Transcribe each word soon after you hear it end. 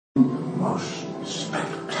most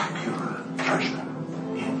spectacular treasure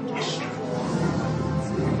in history.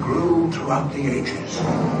 It grew throughout the ages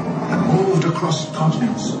and moved across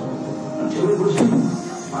continents until it was hidden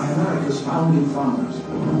by America's founding fathers,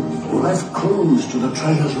 who left clues to the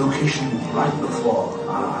treasure's location right before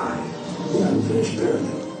our eyes. The unfinished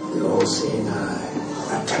pyramid, the all-seeing eye,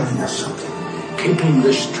 are telling us something. Keeping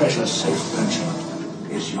this treasure safe,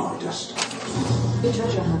 Benjamin, is your destiny. You're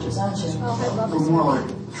treasure hunters, aren't you? We're more like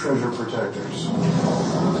treasure protectors.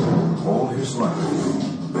 All his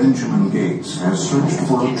life, Benjamin Gates has searched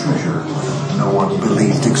for a treasure no one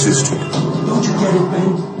believed existed. Don't you get it,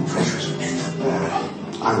 Ben? Treasure's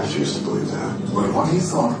I refuse to believe that. But what he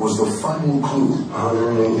thought was the final clue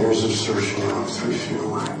 108 years of searching out 3 feet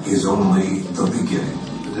away. is only the beginning.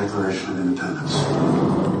 The Declaration of Independence.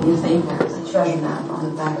 You think there is a treasure map on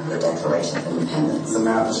the back of the Declaration of Independence? The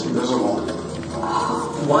map is invisible.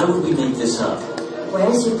 Why would we make this up?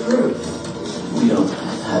 Where's your proof? We don't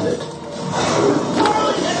have it.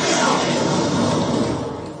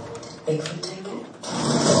 Bigfoot ticket?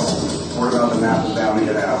 What about the map is bound to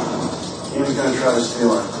get out? He was going to try to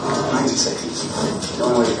steal it. 1960s. The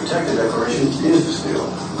only way to protect the Declaration is to steal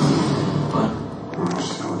it. What?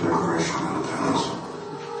 Steal the Declaration of Independence.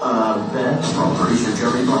 Ben, Producer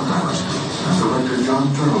Jerry Bruckheimer and director John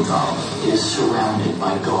Turteltaub is surrounded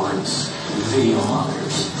by guards, video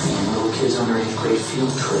monitors, and little kids under 8th grade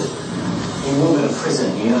field trip. He will go to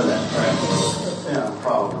prison, you know that, right? Yeah,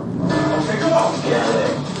 probably. Okay, come on. Get out of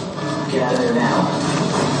there. Get out of there now.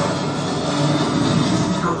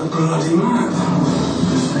 a bloody mad.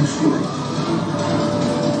 This Thanksgiving.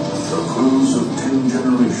 The clues of 10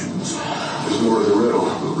 generations. There's more to the riddle.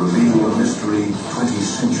 Will reveal a mystery 20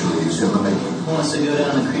 centuries in the making. Who wants to go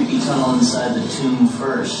down the creepy tunnel inside the tomb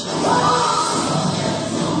first?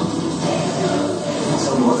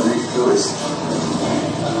 Tell me what the next clue is.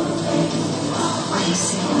 What do you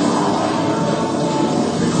see?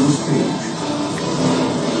 Nicolas Cage.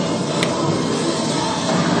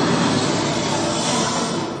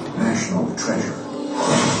 National treasure.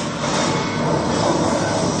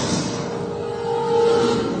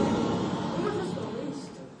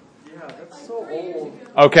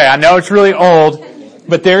 Okay, I know it's really old,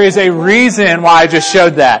 but there is a reason why I just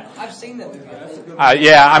showed that. I've seen that movie.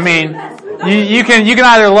 Yeah, I mean, you can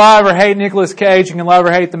either love or hate Nicolas Cage. You can love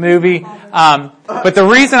or hate the movie. But the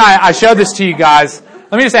reason I showed this to you guys,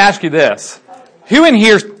 let me just ask you this: who in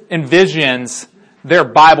here envisions their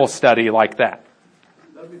Bible study like that?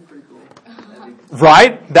 That'd be pretty cool.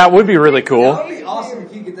 Right? That would be really cool. That would be awesome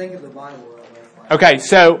if you could think of the Bible. Okay,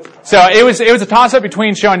 so it was a toss-up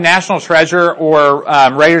between showing National Treasure or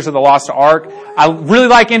Raiders of the Lost Ark. I really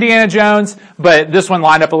like Indiana Jones, but this one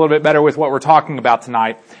lined up a little bit better with what we're talking about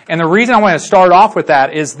tonight. And the reason I want to start off with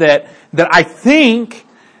that is that I think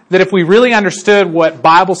that if we really understood what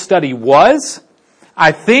Bible study was,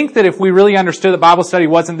 I think that if we really understood that Bible study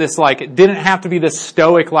wasn't this it didn't have to be this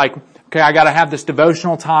stoic okay, I got to have this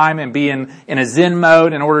devotional time and be in a Zen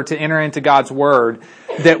mode in order to enter into God's Word,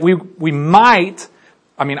 that we might,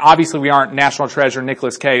 I mean, obviously we aren't National Treasure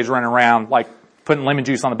Nicolas Cage running around putting lemon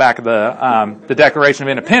juice on the back of the Declaration of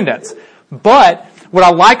Independence. But what I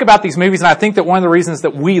like about these movies, and I think that one of the reasons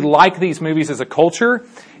that we like these movies as a culture,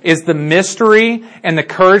 is the mystery and the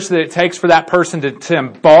courage that it takes for that person to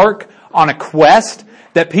embark on a quest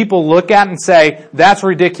that people look at and say, that's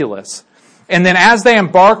ridiculous. And then as they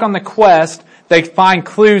embark on the quest, they find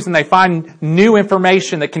clues and they find new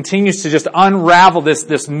information that continues to just unravel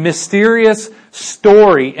this mysterious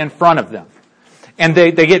story in front of them. And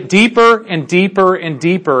they get deeper and deeper and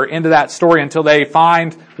deeper into that story until they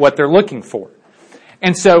find what they're looking for.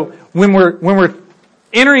 And so when we're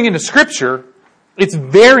entering into Scripture, it's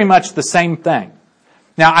very much the same thing.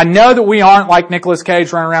 Now, I know that we aren't like Nicolas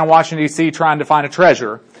Cage running around Washington, D.C. trying to find a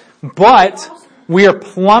treasure, but we are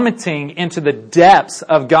plummeting into the depths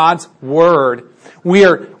of God's Word. We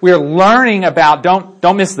are learning about,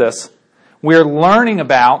 don't miss this, we are learning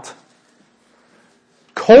about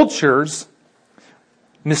cultures,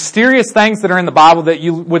 mysterious things that are in the Bible that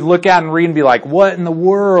you would look at and read and be like, what in the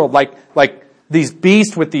world? Like these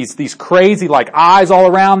beasts with these crazy eyes all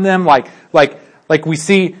around them, like we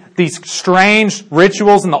see these strange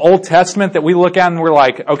rituals in the Old Testament that we look at and we're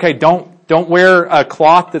like, okay, don't wear a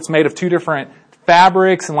cloth that's made of two different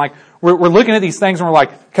fabrics, and we're looking at these things and we're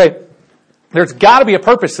like, okay, there's got to be a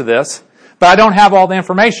purpose to this, but I don't have all the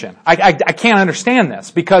information. I can't understand this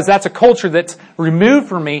because that's a culture that's removed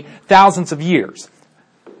from me thousands of years,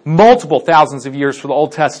 multiple thousands of years for the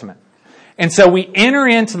Old Testament. And so we enter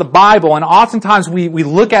into the Bible, and oftentimes we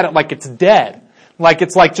look at it like it's dead, like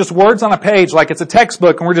it's just words on a page, like it's a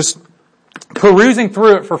textbook, and we're just perusing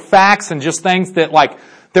through it for facts and just things that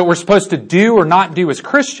we're supposed to do or not do as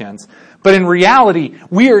Christians. But in reality,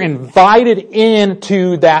 we are invited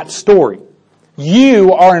into that story.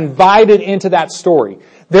 You are invited into that story.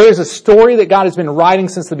 There is a story that God has been writing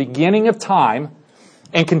since the beginning of time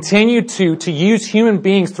and continue to use human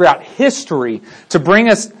beings throughout history to bring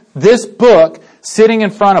us this book sitting in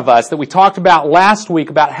front of us that we talked about last week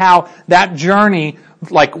about how that journey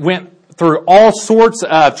went through all sorts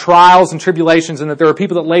of trials and tribulations, and that there were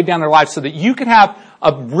people that laid down their lives so that you could have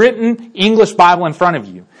a written English Bible in front of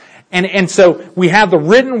you. And so we have the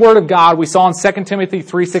written Word of God. We saw in 2 Timothy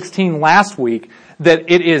 3:16 last week that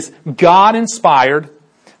it is God-inspired,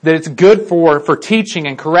 that it's good for teaching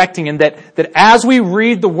and correcting, and that as we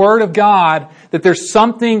read the Word of God, that there's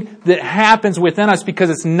something that happens within us because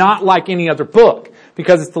it's not like any other book,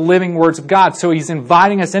 because it's the living words of God. So He's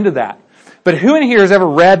inviting us into that. But who in here has ever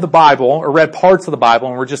read the Bible or read parts of the Bible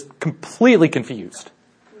and we're just completely confused?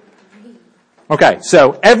 Okay,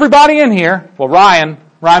 so everybody in here, well, Ryan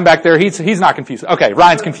back there, he's not confused. Okay,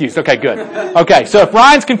 Ryan's confused. Okay, good. Okay, so if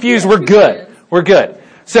Ryan's confused, we're good. We're good.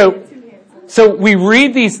 So we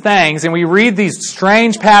read these things and we read these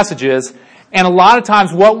strange passages, and a lot of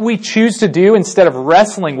times what we choose to do instead of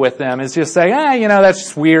wrestling with them is just say, that's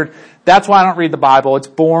just weird. That's why I don't read the Bible. It's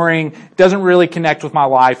boring. It doesn't really connect with my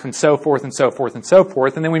life, and so forth and so forth and so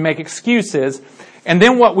forth. And then we make excuses. And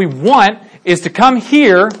then what we want is to come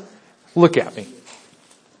here, look at me.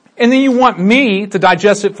 And then you want me to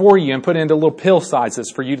digest it for you and put it into little pill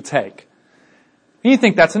sizes for you to take. And you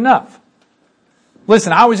think that's enough.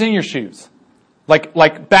 Listen, I was in your shoes.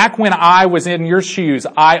 Like back when I was in your shoes,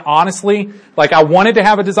 I honestly, I wanted to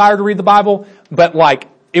have a desire to read the Bible, but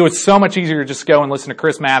it was so much easier to just go and listen to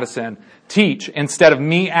Chris Madison teach instead of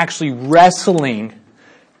me actually wrestling,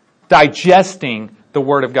 digesting the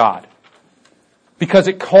Word of God. Because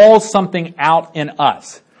it calls something out in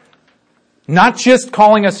us. Not just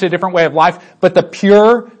calling us to a different way of life, but the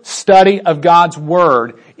pure study of God's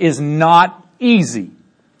Word is not easy.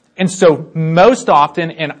 And so most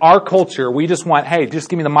often in our culture, we just want, hey, just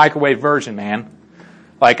give me the microwave version, man.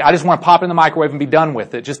 I just want to pop in the microwave and be done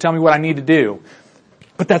with it. Just tell me what I need to do.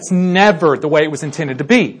 But that's never the way it was intended to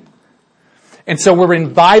be. And so we're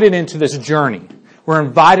invited into this journey. We're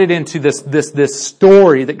invited into this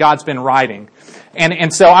story that God's been writing.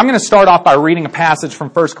 And so I'm going to start off by reading a passage from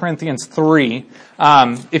 1 Corinthians 3.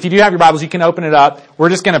 If you do have your Bibles, you can open it up. We're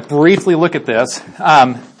just going to briefly look at this.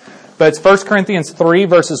 But it's 1 Corinthians 3,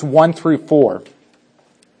 verses 1 through 4.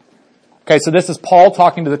 Okay, so this is Paul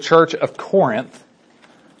talking to the church of Corinth.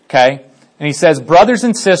 Okay, and he says, "Brothers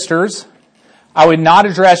and sisters, I would not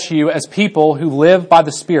address you as people who live by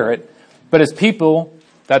the Spirit, but as people,"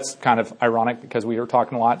 that's kind of ironic because we were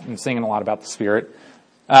talking a lot and singing a lot about the Spirit,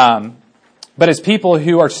 "but as people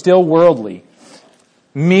who are still worldly,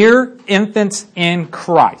 mere infants in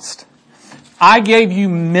Christ. I gave you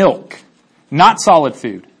milk, not solid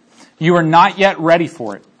food. You are not yet ready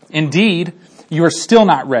for it. Indeed, you are still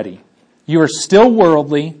not ready. You are still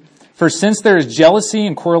worldly, for since there is jealousy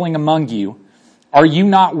and quarreling among you, are you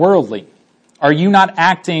not worldly? Are you not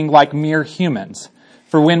acting like mere humans?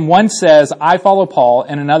 For when one says, I follow Paul,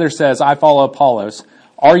 and another says, I follow Apollos,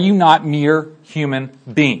 are you not mere human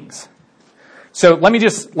beings?" So let me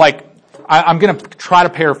just, I'm going to try to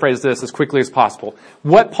paraphrase this as quickly as possible.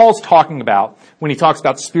 What Paul's talking about when he talks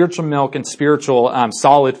about spiritual milk and spiritual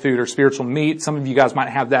solid food or spiritual meat, some of you guys might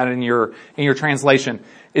have that in your translation,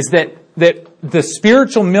 is that the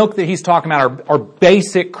spiritual milk that he's talking about are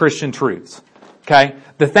basic Christian truths. Okay?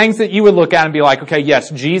 The things that you would look at and be like, okay, yes,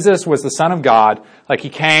 Jesus was the Son of God. He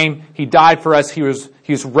came, He died for us, He was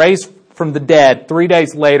raised from the dead 3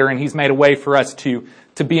 days later, and He's made a way for us to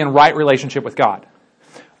be in right relationship with God.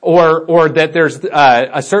 Or that there's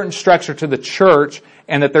a certain structure to the church,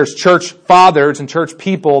 and that there's church fathers and church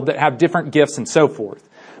people that have different gifts and so forth.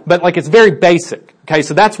 But it's very basic. Okay,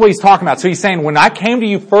 so that's what he's talking about. So he's saying, when I came to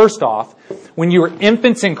you first off, when you were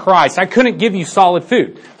infants in Christ, I couldn't give you solid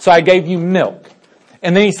food. So I gave you milk.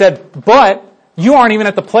 And then he said, but you aren't even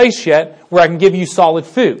at the place yet where I can give you solid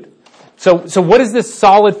food. So what is this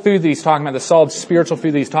solid food that he's talking about, the solid spiritual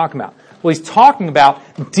food that he's talking about? Well, he's talking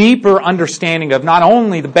about deeper understanding of not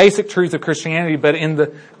only the basic truths of Christianity, but in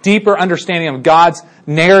the deeper understanding of God's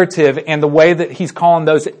narrative and the way that He's calling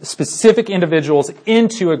those specific individuals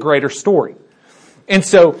into a greater story. And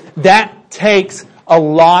so that takes a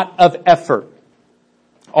lot of effort.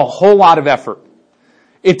 A whole lot of effort.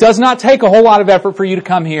 It does not take a whole lot of effort for you to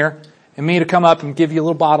come here and me to come up and give you a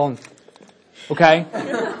little bottle and, okay?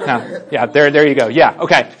 No, yeah, there you go. Yeah,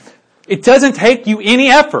 okay. It doesn't take you any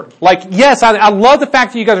effort. Yes, I love the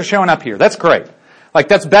fact that you guys are showing up here. That's great. Like,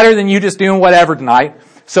 that's better than you just doing whatever tonight.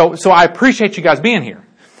 So I appreciate you guys being here.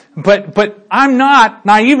 But I'm not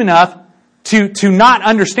naive enough to not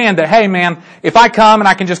understand that, hey man, if I come and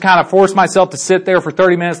I can just kind of force myself to sit there for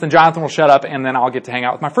 30 minutes, then Jonathan will shut up and then I'll get to hang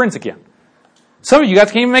out with my friends again. Some of you guys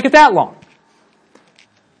can't even make it that long.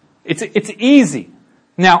 It's easy.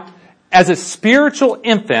 Now, as a spiritual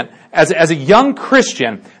infant, as a young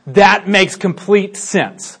Christian, that makes complete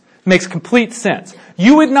sense. Makes complete sense.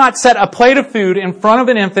 You would not set a plate of food in front of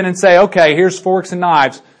an infant and say, okay, here's forks and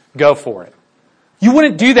knives, go for it. You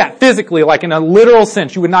wouldn't do that physically, like in a literal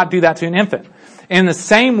sense. You would not do that to an infant. In the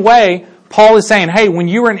same way, Paul is saying, hey, when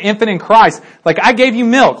you were an infant in Christ, like I gave you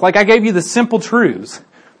milk, like I gave you the simple truths.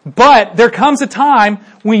 But there comes a time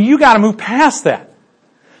when you got to move past that.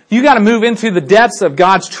 You got to move into the depths of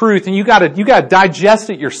God's truth, and you got to digest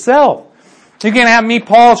it yourself. You can't have me,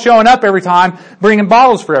 Paul, showing up every time, bringing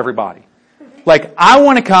bottles for everybody. Like, I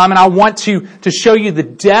want to come and I want to show you the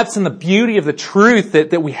depths and the beauty of the truth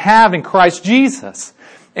that we have in Christ Jesus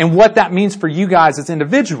and what that means for you guys as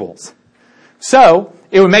individuals. So,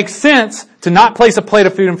 it would make sense to not place a plate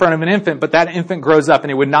of food in front of an infant, but that infant grows up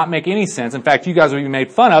and it would not make any sense. In fact, you guys would be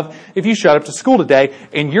made fun of if you showed up to school today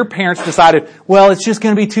and your parents decided, well, it's just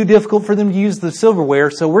going to be too difficult for them to use the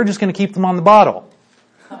silverware, so we're just going to keep them on the bottle.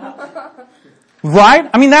 Right?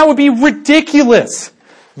 I mean, that would be ridiculous.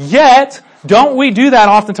 Yet, don't we do that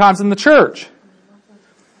oftentimes in the church?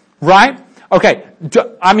 Right? Okay.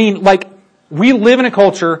 I mean, like, we live in a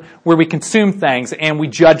culture where we consume things and we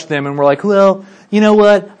judge them and we're like, well, you know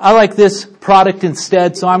what? I like this product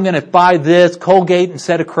instead, so I'm going to buy this Colgate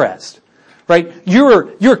instead of Crest. Right?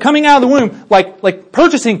 You're coming out of the womb like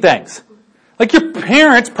purchasing things. Like your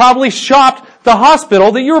parents probably shopped the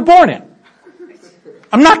hospital that you were born in.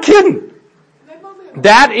 I'm not kidding.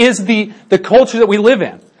 That is the culture that we live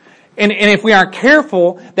in. And if we aren't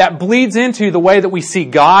careful, that bleeds into the way that we see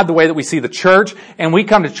God, the way that we see the church, and we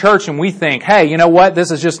come to church and we think, hey, you know what? This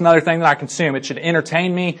is just another thing that I consume. It should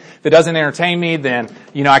entertain me. If it doesn't entertain me, then,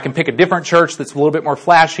 I can pick a different church that's a little bit more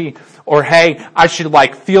flashy. Or, hey, I should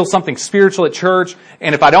feel something spiritual at church.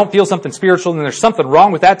 And if I don't feel something spiritual, then there's something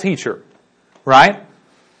wrong with that teacher. Right?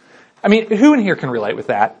 I mean, who in here can relate with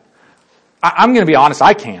that? I'm going to be honest,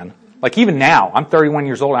 I can. Like even now, I'm 31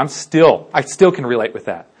 years old, I still can relate with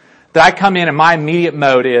that. That I come in and my immediate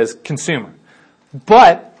mode is consumer.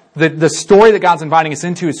 But the story that God's inviting us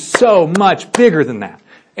into is so much bigger than that.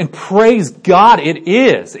 And praise God, it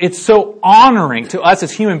is. It's so honoring to us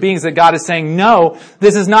as human beings that God is saying, no,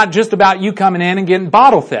 this is not just about you coming in and getting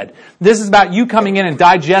bottle fed. This is about you coming in and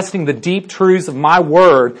digesting the deep truths of my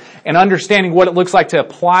word and understanding what it looks like to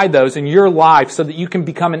apply those in your life so that you can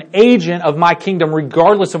become an agent of my kingdom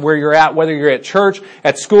regardless of where you're at, whether you're at church,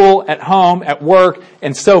 at school, at home, at work,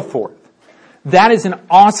 and so forth. That is an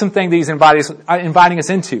awesome thing that He's inviting us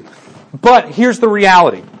into. But here's the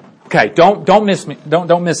reality. Okay, don't miss me.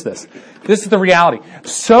 Don't miss this. This is the reality.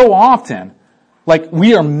 So often,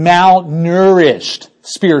 we are malnourished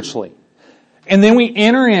spiritually. And then we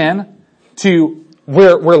enter in to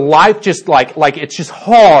where life just it's just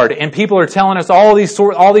hard and people are telling us all these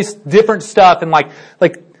different stuff and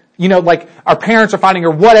our parents are fighting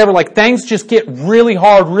or whatever, things just get really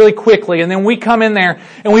hard really quickly, and then we come in there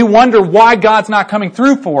and we wonder why God's not coming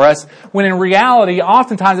through for us, when in reality,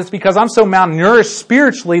 oftentimes it's because I'm so malnourished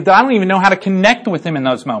spiritually that I don't even know how to connect with Him in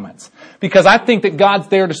those moments. Because I think that God's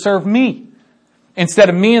there to serve me. Instead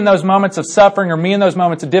of me in those moments of suffering or me in those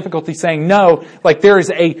moments of difficulty saying no, there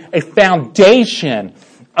is a foundation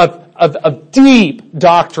of deep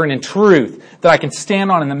doctrine and truth that I can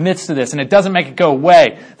stand on in the midst of this, and it doesn't make it go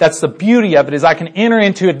away. That's the beauty of it, is I can enter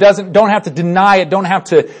into it, don't have to deny it, don't have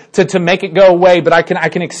to make it go away, but I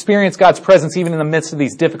can experience God's presence even in the midst of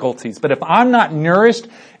these difficulties. But if I'm not nourished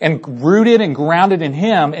and rooted and grounded in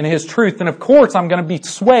Him and His truth, then of course I'm going to be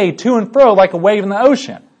swayed to and fro like a wave in the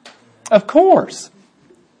ocean. Of course.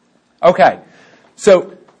 Okay.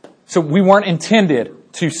 So we weren't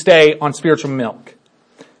intended to stay on spiritual milk.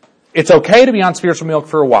 It's okay to be on spiritual milk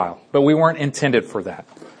for a while, but we weren't intended for that.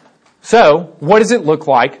 So, what does it look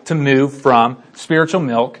like to move from spiritual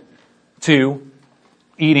milk to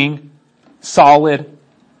eating solid,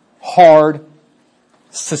 hard,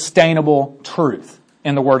 sustainable truth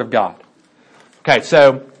in the Word of God? Okay,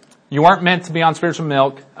 so you weren't meant to be on spiritual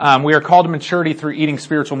milk. We are called to maturity through eating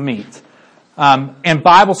spiritual meat. And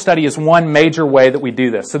Bible study is one major way that we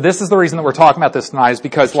do this. So this is the reason that we're talking about this tonight, is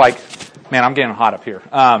because man, I'm getting hot up here.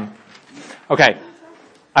 Okay.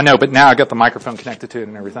 I know, but now I got the microphone connected to it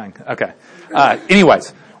and everything. Okay.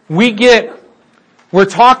 Anyways, we're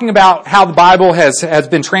talking about how the Bible has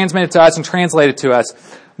been transmitted to us and translated to us,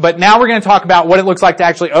 But now we're going to talk about what it looks like to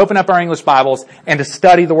actually open up our English Bibles and to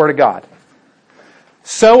study the Word of God.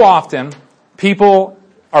 So often, people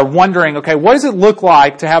are wondering, okay, what does it look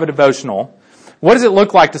like to have a devotional? What does it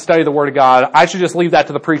look like to study the Word of God? I should just leave that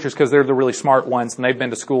to the preachers because they're the really smart ones and they've been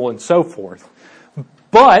to school and so forth.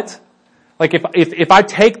 But, like if I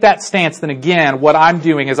take that stance, then again, what I'm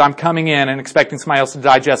doing is I'm coming in and expecting somebody else to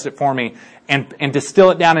digest it for me and distill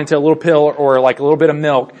it down into a little pill or like a little bit of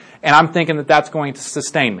milk, and I'm thinking that that's going to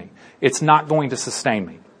sustain me. It's not going to sustain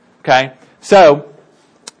me. Okay? So,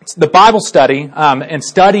 the Bible study, and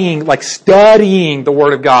studying the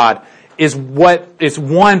Word of God is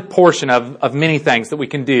one portion of many things that we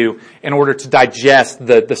can do in order to digest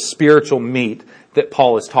the spiritual meat that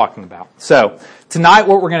Paul is talking about. So, tonight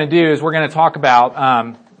what we're going to do is we're going to talk about,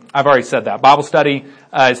 I've already said that, Bible study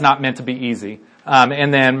is not meant to be easy.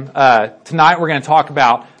 And then tonight we're going to talk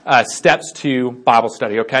about steps to Bible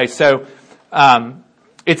study, okay? So,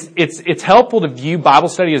 it's helpful to view Bible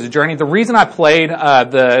study as a journey. The reason I played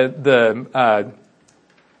the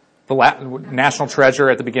National Treasure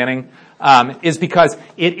at the beginning is because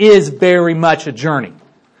it is very much a journey.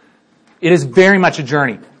 It is very much a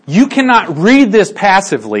journey. You cannot read this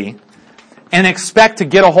passively and expect to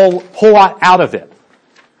get a whole lot out of it.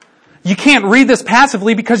 You can't read this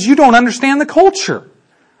passively because you don't understand the culture.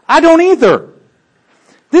 I don't either.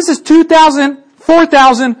 This is 2,000,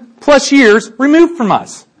 4,000 plus years removed from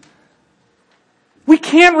us. We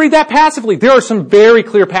can't read that passively. There are some very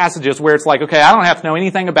clear passages where it's like, okay, I don't have to know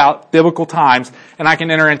anything about biblical times and I can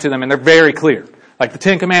enter into them and they're very clear. Like the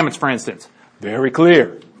Ten Commandments, for instance. Very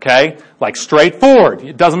clear. Okay? Like straightforward.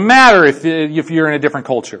 It doesn't matter if you're in a different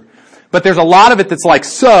culture. But there's a lot of it that's like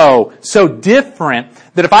so different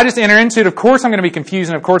that if I just enter into it, of course I'm going to be confused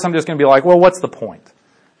and of course I'm just going to be like, well, what's the point?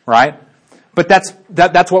 Right? But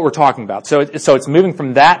that's what we're talking about. So it's moving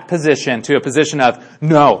from that position to a position of,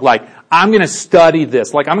 no, like, I'm going to study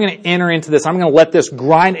this. Like, I'm going to enter into this. I'm going to let this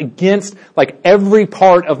grind against, like, every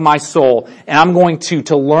part of my soul. And I'm going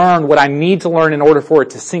to learn what I need to learn in order for it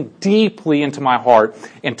to sink deeply into my heart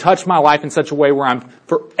and touch my life in such a way where I'm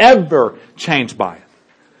forever changed by it.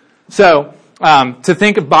 So, to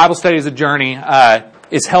think of Bible study as a journey,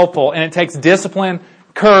 is helpful. And it takes discipline,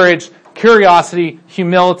 courage, curiosity,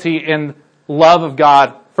 humility, and love of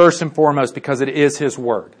God first and foremost because it is His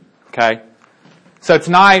Word. Okay? So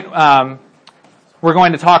tonight, we're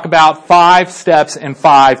going to talk about 5 steps and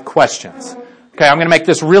 5 questions. Okay, I'm going to make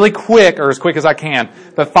this really quick, or as quick as I can,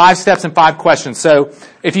 but 5 steps and 5 questions. So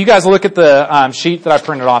if you guys look at the sheet that I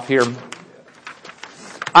printed off here,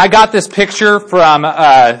 I got this picture from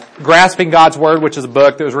Grasping God's Word, which is a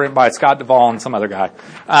book that was written by Scott Duvall and some other guy.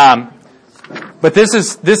 But this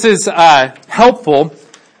is helpful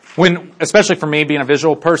when, especially for me being a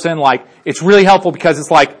visual person, like it's really helpful because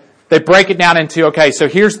it's like they break it down into, okay, so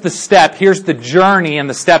here's the step, here's the journey and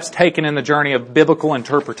the steps taken in the journey of biblical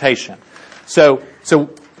interpretation. So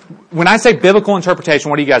when I say biblical interpretation,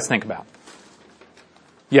 what do you guys think about?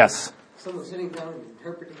 Yes? Someone sitting down and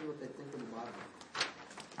interpreting what they think of the Bible.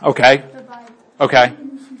 Okay. The Bible. Okay.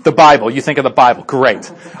 The Bible. You think of the Bible.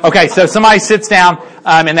 Great. Okay, so somebody sits down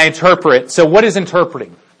and they interpret. So what is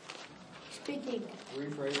interpreting? Speaking.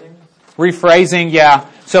 Rephrasing, yeah.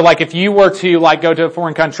 So like if you were to like go to a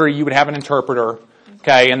foreign country, you would have an interpreter.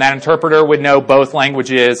 Okay, and that interpreter would know both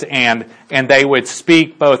languages and they would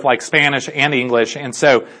speak both like Spanish and English, and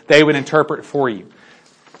so they would interpret for you.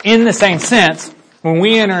 In the same sense, when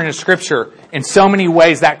we enter into Scripture, in so many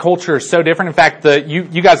ways that culture is so different. In fact,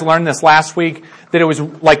 you guys learned this last week, that it was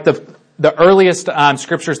like the earliest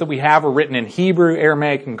Scriptures that we have were written in Hebrew,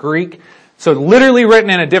 Aramaic, and Greek. So literally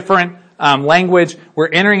written in a different language. We're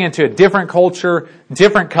entering into a different culture,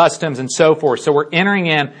 different customs, and so forth. So we're entering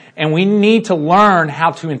in, and we need to learn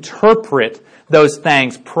how to interpret those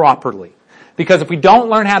things properly. Because if we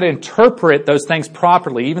don't learn how to interpret those things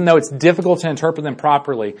properly, even though it's difficult to interpret them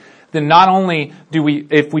properly, then not only do we,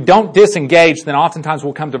 if we don't disengage, then oftentimes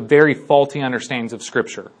we'll come to very faulty understandings of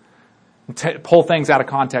Scripture. Pull things out of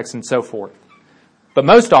context and so forth. But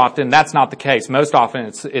most often, that's not the case. Most often,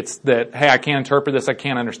 it's that, hey, I can't interpret this, I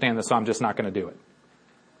can't understand this, so I'm just not going to do it.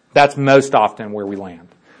 That's most often where we land.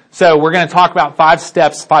 So we're going to talk about 5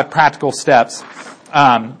 steps, 5 practical steps.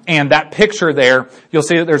 And that picture there, you'll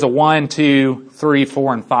see that there's a 1, 2, 3,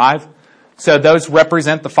 4, and 5. So those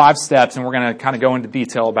represent the 5 steps, and we're going to kind of go into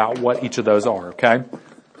detail about what each of those are, okay?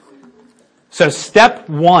 So step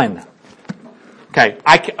 1.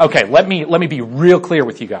 Okay, let me be real clear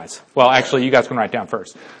with you guys. Well, actually, you guys can write down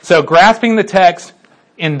first. So grasping the text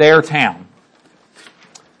in their town.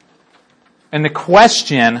 And the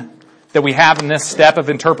question that we have in this step of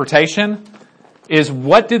interpretation is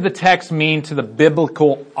what did the text mean to the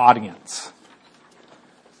biblical audience?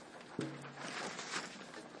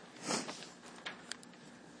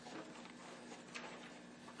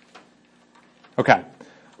 Okay.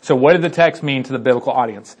 So what did the text mean to the biblical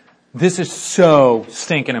audience? This is so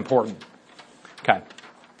stinking important. Okay.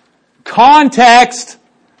 Context.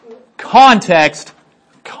 Context.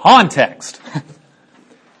 Context.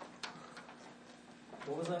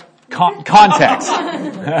 What was that? Context.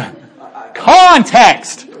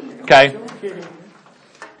 Context. Okay.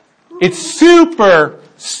 It's super,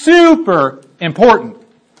 super important.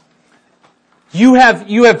 You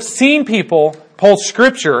have seen people pull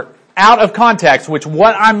scripture out of context, which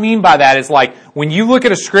what I mean by that is like, when you look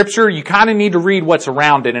at a scripture, you kind of need to read what's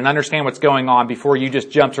around it and understand what's going on before you just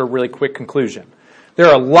jump to a really quick conclusion. There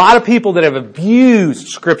are a lot of people that have abused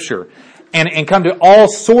scripture and come to all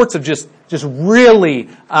sorts of just really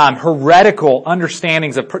heretical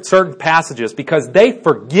understandings of certain passages because they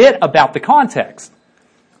forget about the context.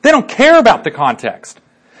 They don't care about the context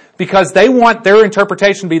because they want their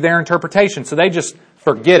interpretation to be their interpretation, so they just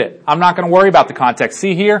forget it. I'm not going to worry about the context.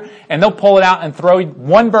 See here? And they'll pull it out and throw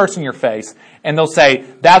one verse in your face, and they'll say,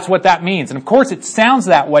 that's what that means. And of course it sounds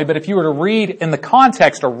that way, but if you were to read in the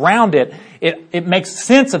context around it, it makes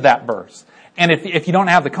sense of that verse. And if you don't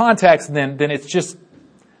have the context, then it's just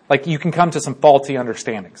like you can come to some faulty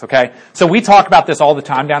understandings, okay? So we talk about this all the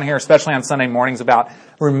time down here, especially on Sunday mornings, about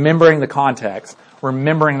remembering the context,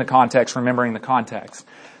 remembering the context, remembering the context.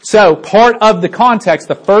 So part of the context,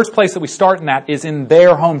 the first place that we start in that is in their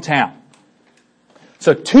hometown.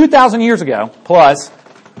 So 2,000 years ago, plus,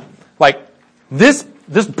 like, this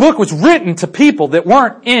book was written to people that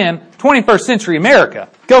weren't in 21st century America.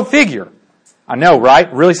 Go figure. I know,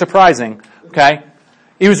 right? Really surprising, okay?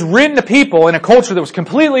 It was written to people in a culture that was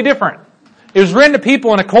completely different. It was written to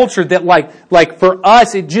people in a culture that like for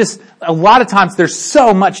us, it just, a lot of times there's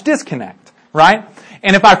so much disconnect, right?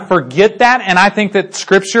 And if I forget that and I think that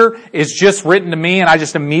scripture is just written to me and I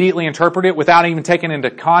just immediately interpret it without even taking into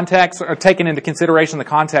context or taking into consideration the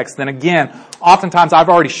context, then again, oftentimes I've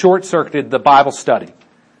already short-circuited the Bible study.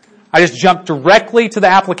 I just jump directly to the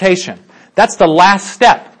application. That's the last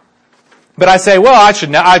step. But I say, well,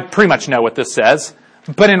 I pretty much know what this says.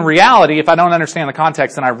 But in reality, if I don't understand the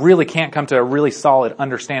context, then I really can't come to a really solid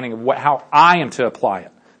understanding of how I am to apply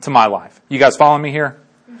it to my life. You guys following me here?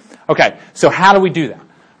 Okay, so how do we do that? All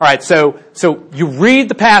right, so you read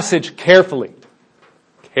the passage carefully.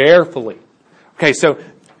 Carefully. Okay, so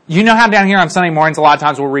you know how down here on Sunday mornings a lot of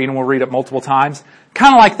times we'll read it multiple times?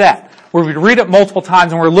 Kind of like that, where we read it multiple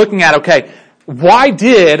times and we're looking at, okay, why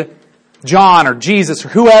did John or Jesus or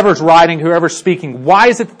whoever's writing, whoever's speaking, why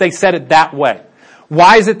is it that they said it that way?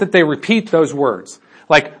 Why is it that they repeat those words?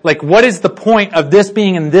 Like what is the point of this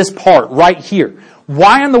being in this part right here?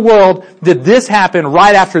 Why in the world did this happen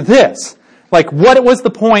right after this? Like, what was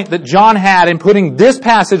the point that John had in putting this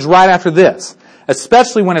passage right after this?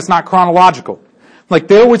 Especially when it's not chronological. Like,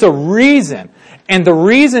 there was a reason. And the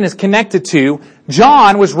reason is connected to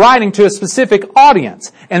John was writing to a specific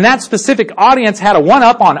audience. And that specific audience had a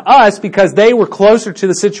one-up on us because they were closer to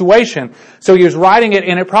the situation. So he was writing it,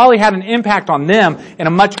 and it probably had an impact on them in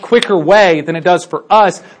a much quicker way than it does for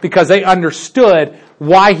us because they understood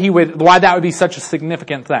why that would be such a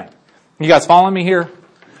significant thing. You guys following me here?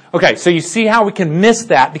 Okay, so you see how we can miss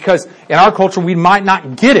that because in our culture we might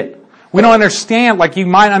not get it. We don't understand, like you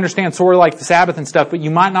might understand sort of like the Sabbath and stuff, but you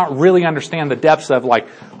might not really understand the depths of like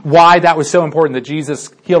why that was so important that Jesus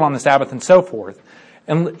healed on the Sabbath and so forth.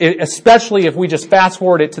 And especially if we just fast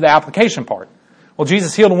forward it to the application part. Well,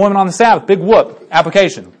 Jesus healed a woman on the Sabbath. Big whoop.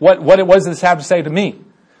 Application. What does this have to say to me?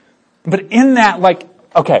 But in that, like,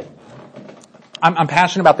 okay, I'm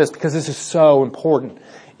passionate about this because this is so important.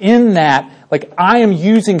 In that, like, I am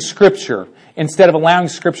using Scripture instead of allowing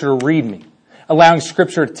Scripture to read me. Allowing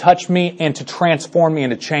Scripture to touch me and to transform me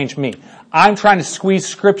and to change me. I'm trying to squeeze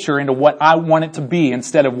Scripture into what I want it to be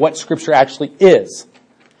instead of what Scripture actually is.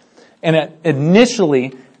 And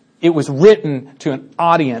initially, it was written to an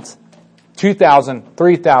audience 2,000,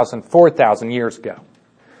 3,000, 4,000 years ago.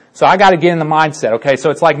 So I got to get in the mindset, okay? So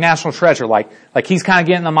it's like National Treasure, like he's kind of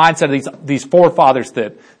getting in the mindset of these forefathers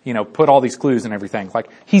that, put all these clues and everything. Like,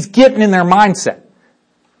 he's getting in their mindset.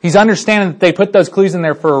 He's understanding that they put those clues in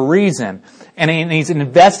there for a reason. And he's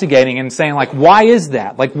investigating and saying, like, why is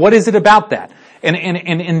that? Like, what is it about that?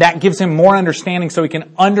 And that gives him more understanding so he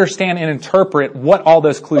can understand and interpret what all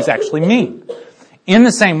those clues actually mean. In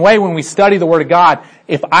the same way, when we study the Word of God,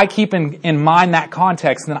 if I keep in mind that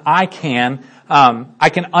context, then I can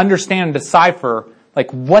understand and decipher,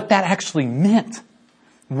 like, what that actually meant.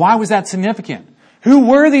 Why was that significant? Who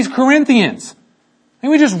were these Corinthians?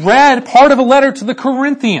 And we just read part of a letter to the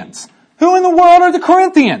Corinthians. Who in the world are the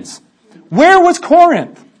Corinthians? Where was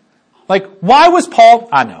Corinth? Like, why was Paul,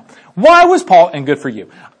 and good for you,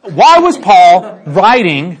 why was Paul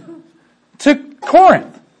writing to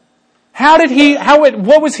Corinth?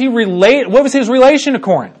 What was his relation to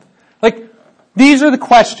Corinth? Like, these are the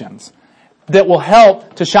questions that will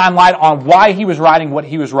help to shine light on why he was writing what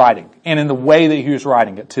he was writing and in the way that he was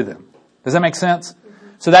writing it to them. Does that make sense?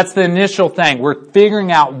 So that's the initial thing. We're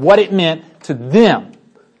figuring out what it meant to them,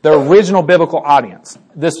 the original biblical audience.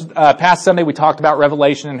 This past Sunday we talked about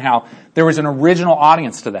Revelation and how there was an original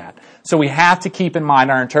audience to that. So we have to keep in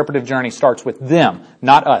mind our interpretive journey starts with them,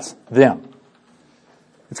 not us, them.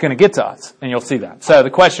 It's going to get to us, and you'll see that. So the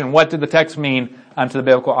question, what did the text mean to the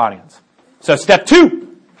biblical audience? So step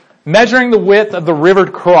 2, measuring the width of the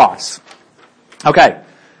rivered cross. Okay,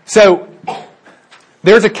 so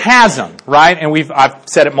there's a chasm, right? And I've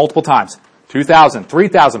said it multiple times. 2,000,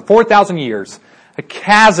 3,000, 4,000 years. A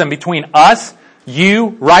chasm between us,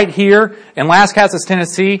 you, right here, in Lascassas,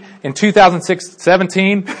 Tennessee, in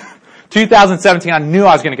 2017, I knew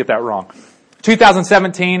I was going to get that wrong.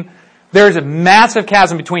 2017, there's a massive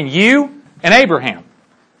chasm between you and Abraham.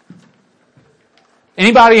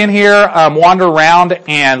 Anybody in here wander around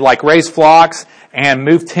and like raise flocks and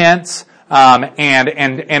move tents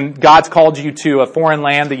and God's called you to a foreign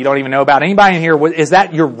land that you don't even know about? Anybody in here, is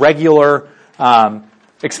that your regular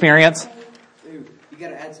experience? Dude, you got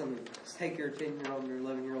to add something. Take your 10-year-old and your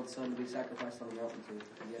 11-year-old son to be sacrificed on the mountain.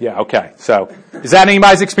 Yeah, okay. So, is that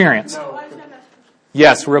anybody's experience? No.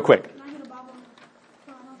 Yes, real quick.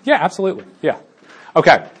 Yeah, absolutely. Yeah.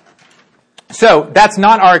 Okay. So, that's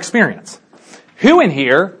not our experience. Who in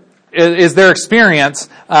here is their experience,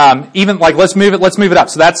 even like, let's move it up.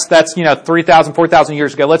 So that's 3,000, 4,000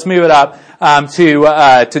 years ago. Let's move it up,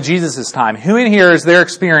 to Jesus' time. Who in here is their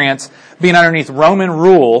experience being underneath Roman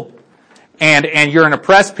rule and you're an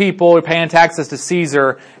oppressed people, you're paying taxes to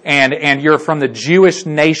Caesar, and you're from the Jewish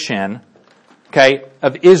nation, okay,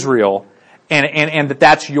 of Israel, and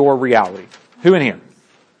that's your reality? Who in here?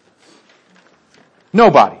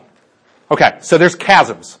 Nobody. Okay, so there's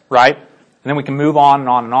chasms, right? And then we can move on and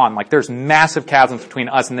on and on. Like there's massive chasms between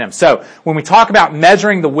us and them. So when we talk about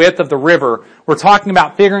measuring the width of the river, we're talking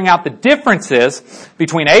about figuring out the differences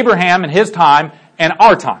between Abraham and his time and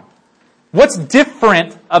our time. What's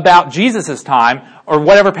different about Jesus' time, or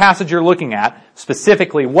whatever passage you're looking at,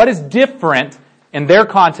 specifically, what is different in their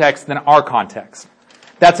context than our context?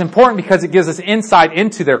 That's important because it gives us insight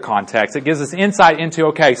into their context. It gives us insight into,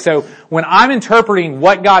 okay, so when I'm interpreting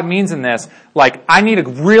what God means in this, like, I need a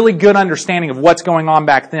really good understanding of what's going on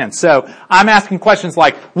back then. So I'm asking questions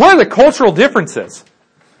like, what are the cultural differences?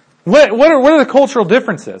 What are the cultural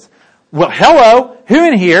differences? Well, hello, who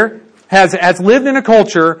in here has lived in a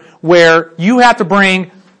culture where you have to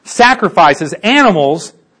bring sacrifices,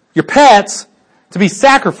 animals, your pets, to be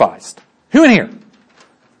sacrificed? Who in here?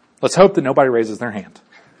 Let's hope that nobody raises their hand.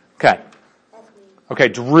 Okay. Okay,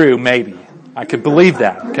 Drew, maybe. I could believe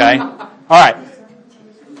that, okay? All right.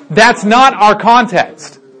 That's not our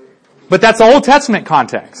context. But that's the Old Testament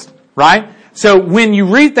context, right? So when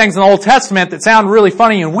you read things in the Old Testament that sound really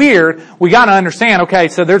funny and weird, we got to understand, okay,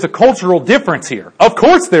 so there's a cultural difference here. Of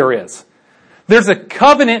course there is. There's a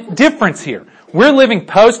covenant difference here. We're living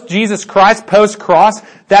post-Jesus Christ, post-cross.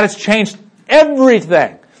 That has changed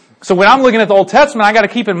everything. So when I'm looking at the Old Testament, I got to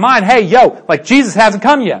keep in mind, hey, like Jesus hasn't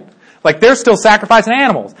come yet. Like they're still sacrificing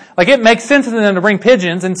animals. Like it makes sense to them to bring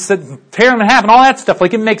pigeons and tear them in half and all that stuff.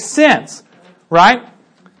 Like it makes sense, right?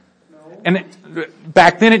 And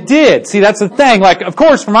back then it did. See, that's the thing. Like, of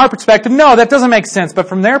course, from our perspective, no, that doesn't make sense. But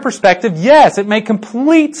from their perspective, yes, it made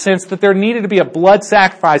complete sense that there needed to be a blood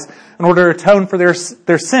sacrifice in order to atone for their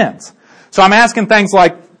sins. So I'm asking things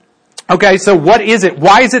like, okay, so what is it?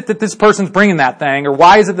 Why is it that this person's bringing that thing? Or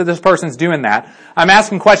why is it that this person's doing that? I'm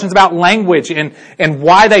asking questions about language and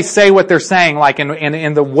why they say what they're saying, like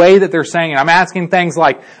in the way that they're saying it. I'm asking things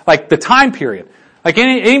like the time period. Like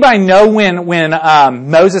anybody know when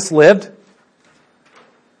Moses lived?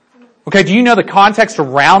 Okay, do you know the context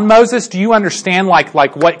around Moses? Do you understand like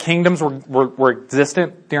what kingdoms were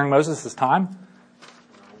existent during Moses' time?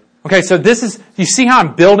 Okay, so you see how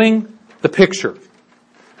I'm building the picture.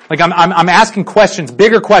 Like I'm asking questions,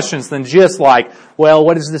 bigger questions than just like, well,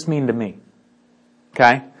 what does this mean to me?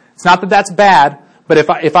 Okay? It's not that that's bad, but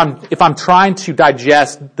if I'm trying to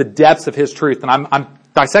digest the depths of his truth, and I'm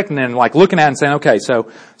dissecting it and like looking at it and saying, okay,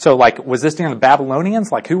 so like, was this during the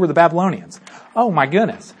Babylonians? Like, who were the Babylonians? Oh my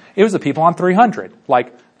goodness. It was the people on 300.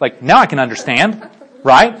 Like now I can understand,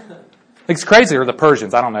 right? It's crazy, or the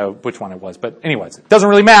Persians. I don't know which one it was, but anyways, it doesn't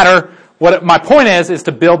really matter. What my point is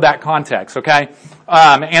to build that context, okay?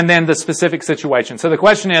 and then the specific situation. So the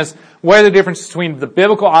question is, what are the differences between the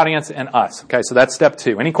biblical audience and us? Okay, so that's step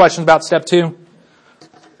 2. Any questions about step 2?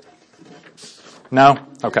 No?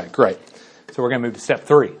 Okay, great. So we're going to move to step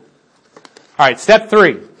 3. All right, step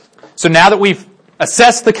 3. So now that we've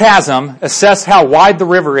assessed the chasm, assessed how wide the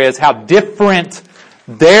river is, how different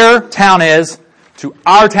their town is to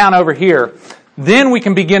our town over here, then we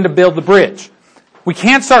can begin to build the bridge. We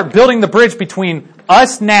can't start building the bridge between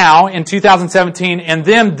us now in 2017 and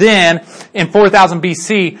them then in 4000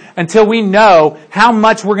 BC until we know how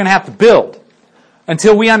much we're going to have to build.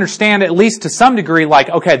 Until we understand, at least to some degree, like,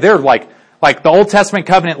 okay, they're like the Old Testament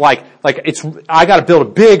covenant, I got to build a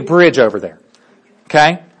big bridge over there.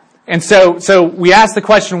 Okay? And so we ask the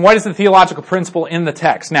question, what is the theological principle in the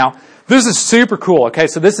text? Now, this is super cool, okay?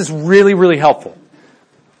 So this is really, really helpful.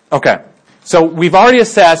 Okay. So we've already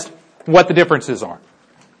assessed what the differences are.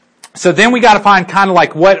 So then we got to find kind of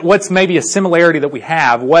like what's maybe a similarity that we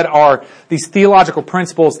have. What are these theological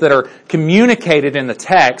principles that are communicated in the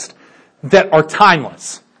text that are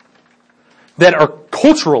timeless, that are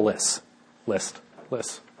culturalist, that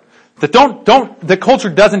culture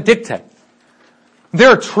doesn't dictate. There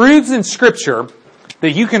are truths in Scripture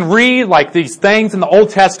that you can read, like these things in the Old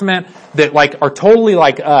Testament that like are totally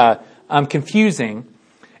confusing,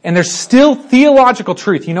 and there's still theological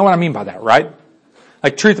truth. You know what I mean by that, right?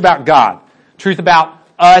 Like truth about God, truth about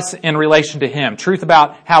us in relation to Him, truth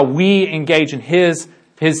about how we engage in His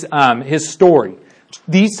story.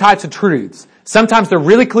 These types of truths. Sometimes they're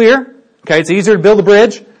really clear. Okay, it's easier to build a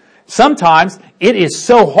bridge. Sometimes it is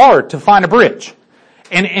so hard to find a bridge.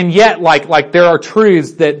 And yet, like there are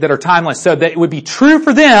truths that are timeless. So that it would be true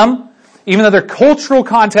for them, even though their cultural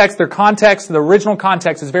context, the original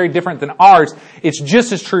context is very different than ours, it's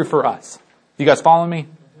just as true for us. You guys following me?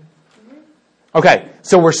 Okay,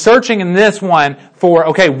 so we're searching in this one for,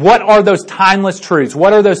 okay, what are those timeless truths?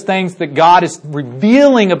 What are those things that God is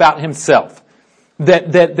revealing about Himself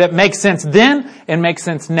that make sense then and make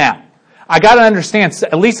sense now? I got to understand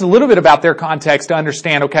at least a little bit about their context to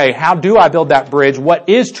understand, okay, how do I build that bridge? What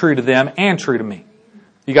is true to them and true to me?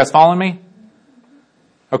 You guys following me?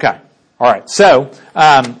 Okay. All right. So,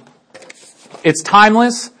 it's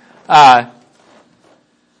timeless, and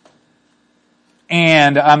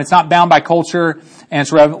it's not bound by culture, and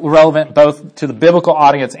it's relevant both to the biblical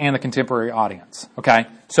audience and the contemporary audience. Okay?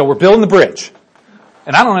 So we're building the bridge.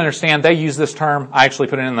 And I don't understand, they use this term. I actually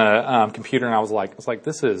put it in the computer and I was like,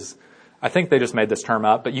 I think they just made this term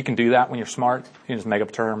up, but you can do that when you're smart. You can just make up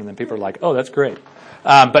a term and then people are like, oh, that's great.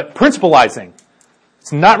 But principalizing.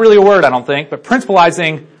 It's not really a word, I don't think, but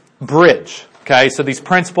principalizing bridge. Okay, so these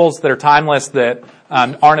principles that are timeless that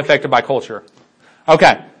aren't affected by culture.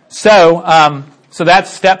 Okay, so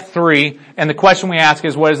that's step 3, and the question we ask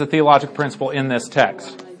is, what is the theological principle in this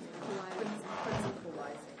text?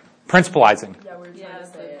 Principalizing.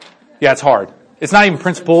 Yeah, it's hard. It's not even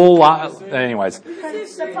principle. Anyways,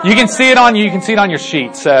 you can see it on your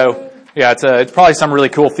sheet. So yeah, it's probably some really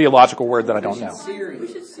cool theological word that I don't know.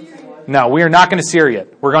 No, we are not going to sear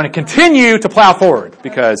it. We're going to continue to plow forward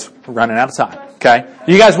because we're running out of time. Okay,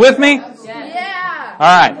 you guys with me? Yeah.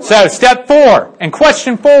 All right. So step 4 and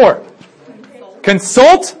question 4: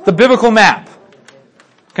 consult the biblical map.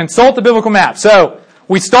 Consult the biblical map. So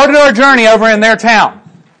we started our journey over in their town.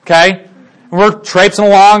 Okay. We're traipsing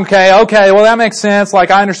along, okay, well that makes sense.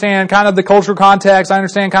 Like I understand kind of the cultural context. I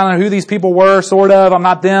understand kind of who these people were, sort of. I'm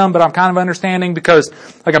not them, but I'm kind of understanding because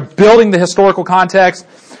like I'm building the historical context,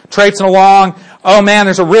 traipsing along. Oh man,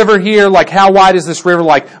 there's a river here. Like how wide is this river?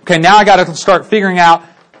 Like, okay, now I got to start figuring out,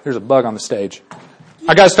 there's a bug on the stage.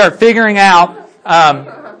 I got to start figuring out,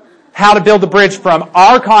 how to build the bridge from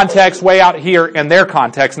our context way out here and their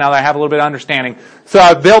context now that I have a little bit of understanding. So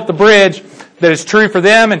I've built the bridge that is true for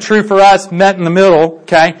them and true for us, met in the middle,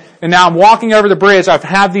 okay? And now I'm walking over the bridge. I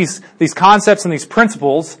have these concepts and these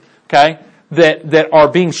principles, okay, that are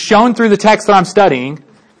being shown through the text that I'm studying.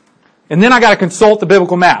 And then I got to consult the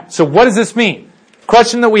biblical map. So what does this mean? The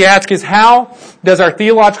question that we ask is, how does our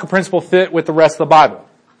theological principle fit with the rest of the Bible?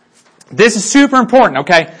 This is super important,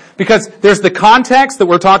 okay? Because there's the context that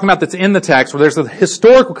we're talking about that's in the text, or there's the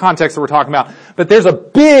historical context that we're talking about, but there's a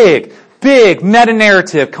big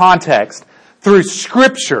meta-narrative context through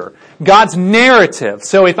Scripture, God's narrative.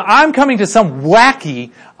 So if I'm coming to some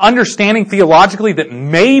wacky understanding theologically that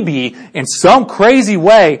maybe in some crazy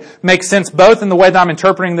way makes sense both in the way that I'm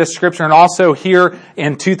interpreting this Scripture and also here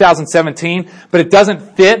in 2017, but it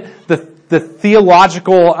doesn't fit the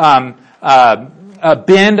theological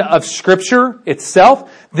bend of Scripture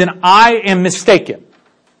itself, then I am mistaken.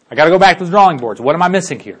 I got to go back to the drawing boards. What am I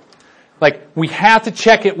missing here? Like, we have to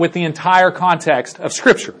check it with the entire context of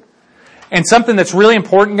Scripture. And something that's really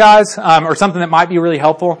important, guys, or something that might be really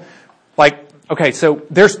helpful, like, okay, so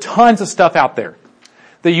there's tons of stuff out there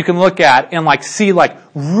that you can look at and like see like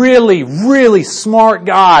really, really smart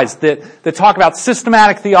guys that talk about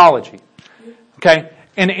systematic theology. Okay?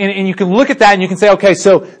 And you can look at that and you can say, okay,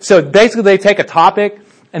 so basically they take a topic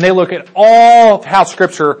and they look at all of how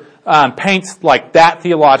Scripture paints like that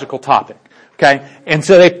theological topic. Okay? And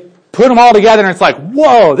so they put them all together and it's like,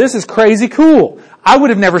 whoa, this is crazy cool. I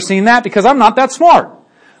would have never seen that because I'm not that smart.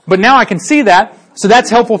 But now I can see that. So that's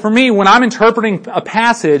helpful for me when I'm interpreting a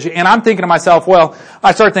passage and I'm thinking to myself, well,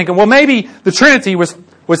 I start thinking, well, maybe the Trinity was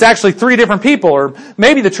actually three different people, or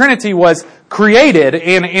maybe the Trinity was created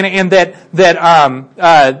and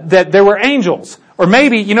that there were angels, or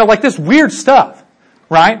maybe, like this weird stuff,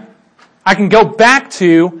 right? I can go back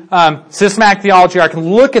to systematic theology. I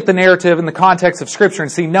can look at the narrative in the context of Scripture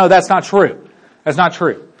and see, no, that's not true. That's not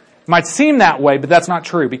true. It might seem that way, but that's not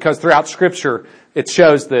true because throughout Scripture it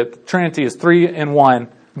shows that the Trinity is 3 in 1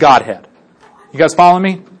 Godhead. You guys follow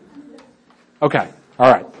me? Okay.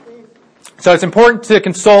 All right. So it's important to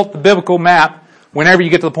consult the biblical map whenever you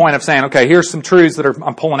get to the point of saying, okay, here's some truths that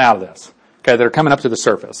I'm pulling out of this. Okay, that are coming up to the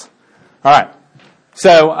surface. All right.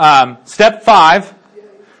 So step 5,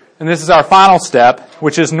 and this is our final step,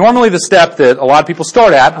 which is normally the step that a lot of people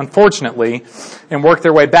start at, unfortunately, and work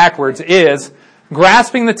their way backwards, is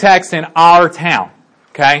grasping the text in our town.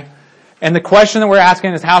 Okay? And the question that we're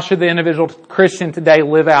asking is, how should the individual Christian today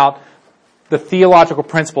live out the theological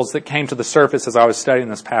principles that came to the surface as I was studying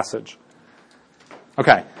this passage?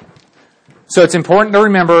 Okay. So it's important to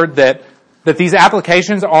remember that these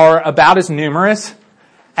applications are about as numerous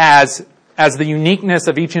as the uniqueness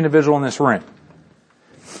of each individual in this room.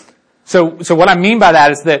 So what I mean by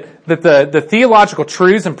that is that the theological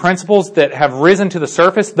truths and principles that have risen to the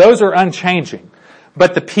surface, those are unchanging.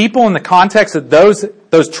 But the people in the context that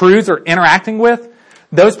those truths are interacting with,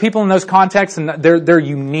 those people in those contexts, and they're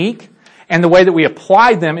unique, and the way that we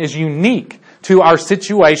apply them is unique to our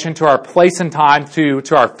situation, to our place and time,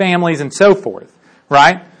 to our families and so forth,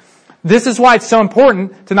 right? This is why it's so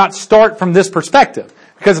important to not start from this perspective.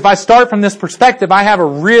 Because if I start from this perspective, I have a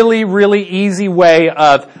really, really easy way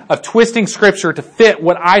of twisting Scripture to fit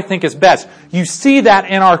what I think is best. You see that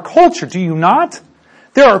in our culture, do you not?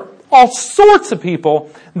 There are all sorts of people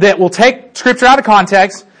that will take Scripture out of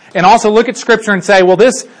context and also look at Scripture and say, well,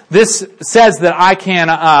 this says that I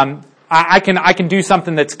can do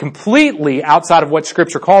something that's completely outside of what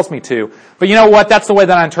Scripture calls me to. But you know what? That's the way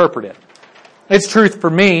that I interpret it. It's truth for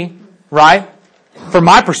me, right? From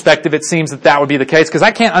my perspective, it seems that would be the case because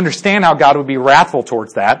I can't understand how God would be wrathful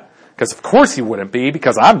towards that. Because of course He wouldn't be,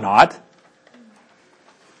 because I'm not.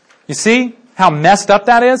 You see how messed up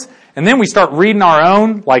that is? And then we start reading our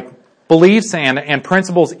own beliefs and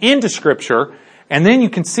principles into Scripture, and then you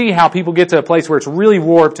can see how people get to a place where it's really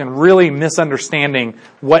warped and really misunderstanding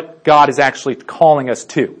what God is actually calling us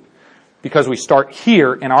to. Because we start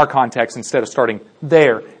here in our context instead of starting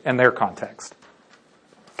there in their context.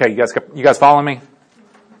 Okay, you guys following me?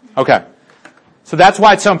 Okay. So that's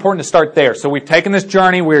why it's so important to start there. So we've taken this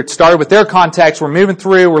journey, we started with their context, we're moving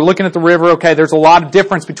through, we're looking at the river, okay, there's a lot of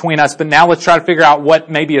difference between us, but now let's try to figure out what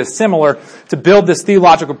maybe is similar to build this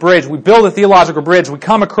theological bridge. We build a theological bridge, we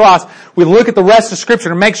come across, we look at the rest of Scripture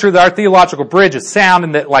to make sure that our theological bridge is sound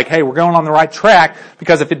and that hey, we're going on the right track,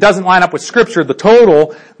 because if it doesn't line up with Scripture, the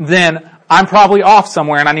total, then I'm probably off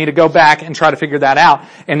somewhere and I need to go back and try to figure that out.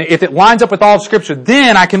 And if it lines up with all of Scripture,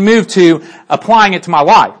 then I can move to applying it to my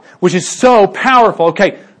life, which is so powerful.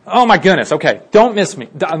 Okay, oh my goodness, okay, don't miss me.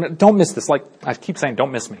 Don't miss this. I keep saying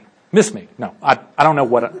don't miss me. Miss me. No, I don't know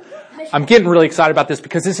what... I'm getting really excited about this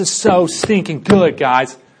because this is so stinking good,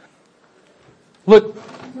 guys. Look.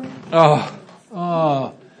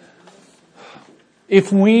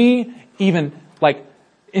 If we even,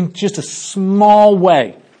 in just a small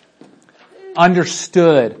way,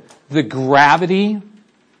 understood the gravity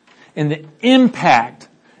and the impact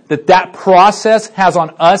that process has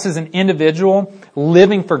on us as an individual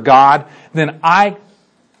living for God, then I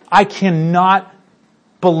cannot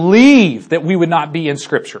believe that we would not be in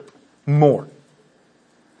Scripture more.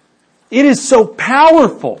 It is so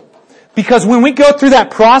powerful because when we go through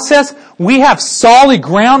that process, we have solid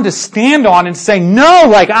ground to stand on and say,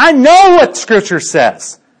 no, I know what Scripture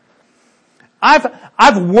says.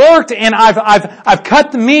 I've worked and I've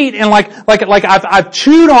cut the meat and I've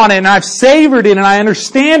chewed on it and I've savored it and I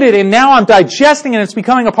understand it and now I'm digesting it and it's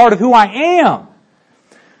becoming a part of who I am.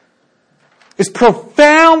 It's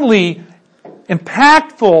profoundly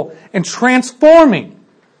impactful and transforming.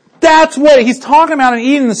 That's what he's talking about in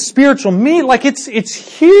eating the spiritual meat. It's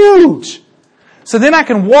huge. So then I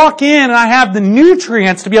can walk in and I have the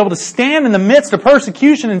nutrients to be able to stand in the midst of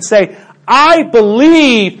persecution and say, I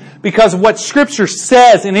believe because of what Scripture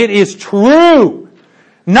says, and it is true.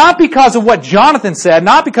 Not because of what Jonathan said,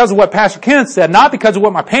 not because of what Pastor Kenneth said, not because of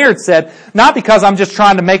what my parents said, not because I'm just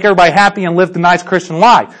trying to make everybody happy and live the nice Christian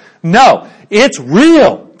life. No, it's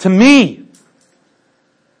real to me.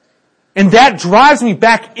 And that drives me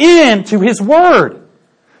back into His Word.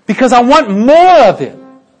 Because I want more of it.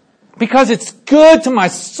 Because it's good to my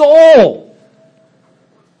soul.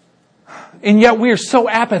 And yet we are so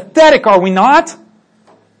apathetic, are we not?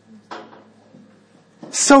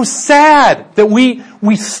 So sad that we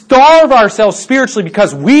starve ourselves spiritually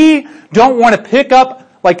because we don't want to pick up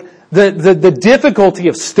like the difficulty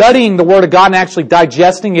of studying the Word of God and actually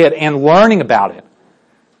digesting it and learning about it.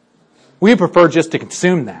 We prefer just to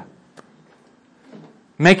consume that.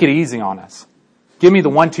 Make it easy on us. Give me the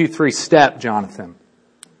 1, 2, 3 step, Jonathan.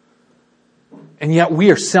 And yet we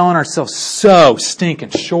are selling ourselves so stinking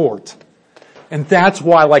short. And that's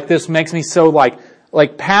why like this makes me so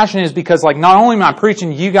like passionate, is because like not only am I preaching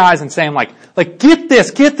to you guys and saying like get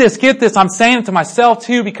this, I'm saying it to myself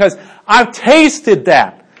too because I've tasted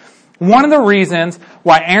that. One of the reasons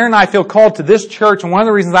why Aaron and I feel called to this church, and one of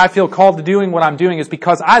the reasons I feel called to doing what I'm doing, is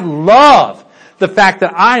because I love the fact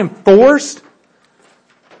that I'm forced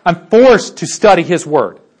to study His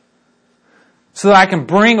Word. So that I can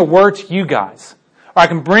bring a word to you guys. Or I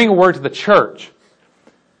can bring a word to the church.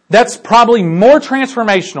 That's probably more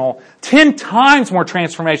transformational, 10 times more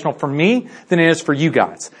transformational for me than it is for you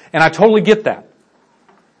guys. And I totally get that.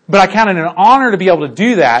 But I count it an honor to be able to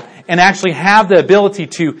do that and actually have the ability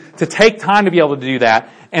to take time to be able to do that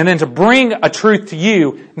and then to bring a truth to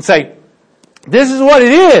you and say, this is what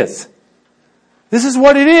it is. This is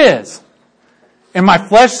what it is. And my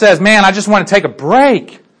flesh says, man, I just want to take a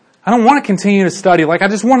break. I don't want to continue to study. I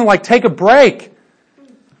just want to take a break.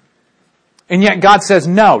 And yet God says,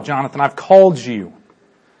 no, Jonathan, I've called you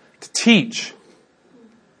to teach.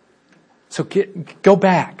 So go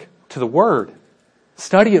back to the Word.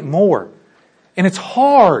 Study it more. And it's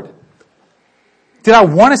hard. Did I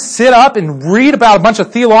want to sit up and read about a bunch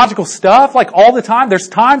of theological stuff all the time? There's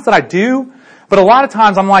times that I do. But a lot of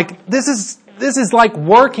times I'm like, this is like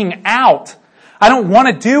working out. I don't want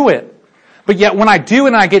to do it. But yet when I do it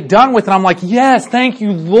and I get done with it, I'm like, yes, thank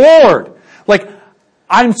you, Lord.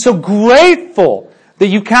 I'm so grateful that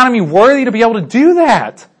you counted me worthy to be able to do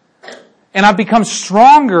that. And I've become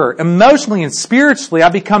stronger emotionally and spiritually.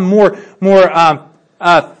 I've become more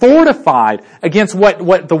fortified against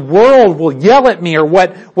what the world will yell at me or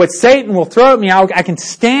what Satan will throw at me. I can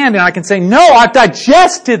stand and I can say, no, I've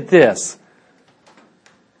digested this.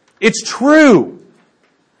 It's true.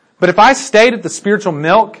 But if I stayed at the spiritual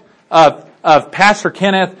milk of Pastor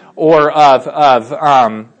Kenneth or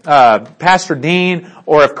of Pastor Dean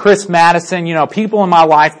or of Chris Madison, people in my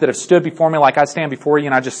life that have stood before me like I stand before you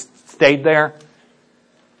and I just stayed there,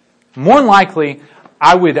 more than likely,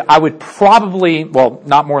 I would probably, well,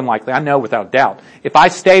 not more than likely, I know without doubt, if I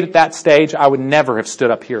stayed at that stage, I would never have stood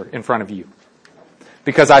up here in front of you.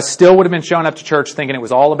 Because I still would have been showing up to church thinking it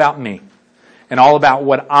was all about me and all about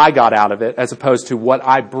what I got out of it as opposed to what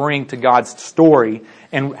I bring to God's story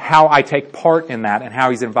and how I take part in that and how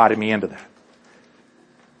He's invited me into that.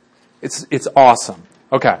 It's awesome.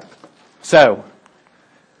 Okay. So,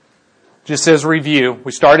 just as a review,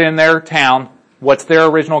 we started in their town. What's their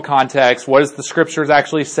original context? What does the Scriptures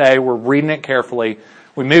actually say? We're reading it carefully.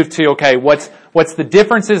 We moved to, okay, what's the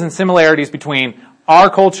differences and similarities between our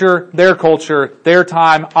culture, their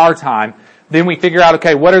time, our time? Then we figure out,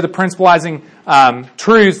 okay, what are the principalizing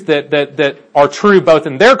truths that are true both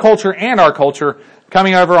in their culture and our culture?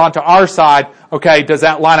 Coming over onto our side, okay, does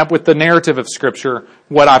that line up with the narrative of Scripture,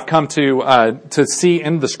 what I've come to see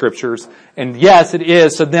in the Scriptures? And yes, it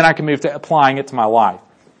is, so then I can move to applying it to my life.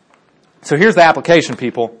 So here's the application,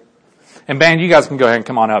 people. And band, you guys can go ahead and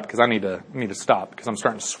come on up because I need to stop because I'm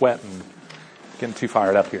starting to sweat and getting too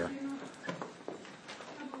fired up here.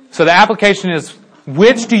 So the application is,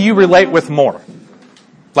 which do you relate with more?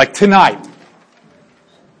 Like tonight.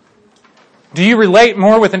 Do you relate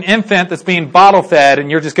more with an infant that's being bottle fed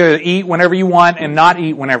and you're just going to eat whenever you want and not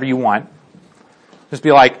eat whenever you want? Just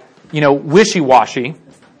be like, wishy-washy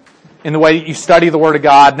in the way that you study the Word of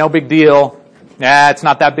God, no big deal. It's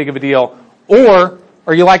not that big of a deal. Or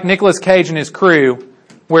are you like Nicolas Cage and his crew,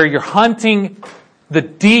 where you're hunting the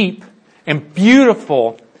deep and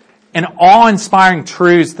beautiful and awe-inspiring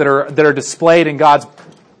truths that are displayed in God's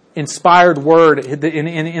inspired Word,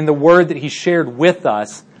 in the Word that He shared with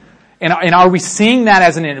us? And are we seeing that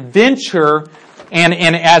as an adventure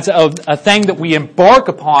and as a thing that we embark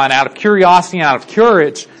upon out of curiosity and out of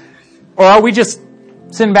courage? Or are we just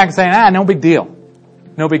sitting back and saying, no big deal.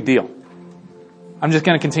 No big deal. I'm just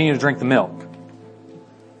going to continue to drink the milk.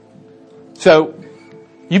 So,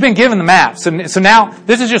 you've been given the map. So now,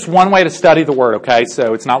 this is just one way to study the Word, okay?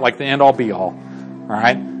 So it's not like the end-all be-all.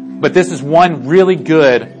 Alright? But this is one really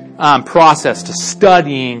good process to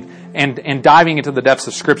studying and diving into the depths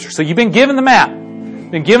of Scripture. So you've been given the map.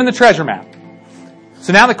 Been given the treasure map.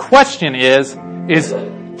 So now the question is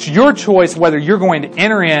it's your choice whether you're going to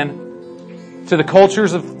enter in to the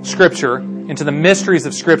cultures of Scripture, into the mysteries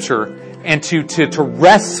of Scripture, and to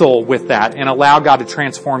wrestle with that and allow God to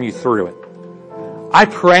transform you through it. I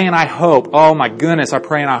pray and I hope, oh my goodness, I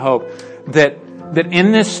pray and I hope that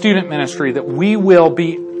in this student ministry that we will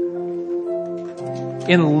be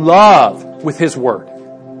in love with His Word.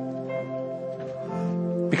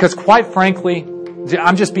 Because quite frankly,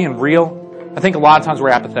 I'm just being real, I think a lot of times we're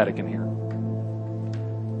apathetic in here.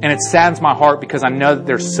 And it saddens my heart because I know that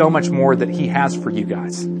there's so much more that He has for you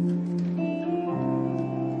guys. You've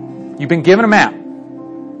been given a map.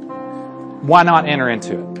 Why not enter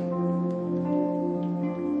into it?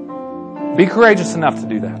 Be courageous enough to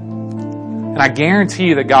do that. And I guarantee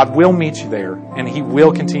you that God will meet you there and He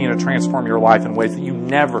will continue to transform your life in ways that you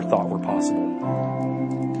never thought were possible.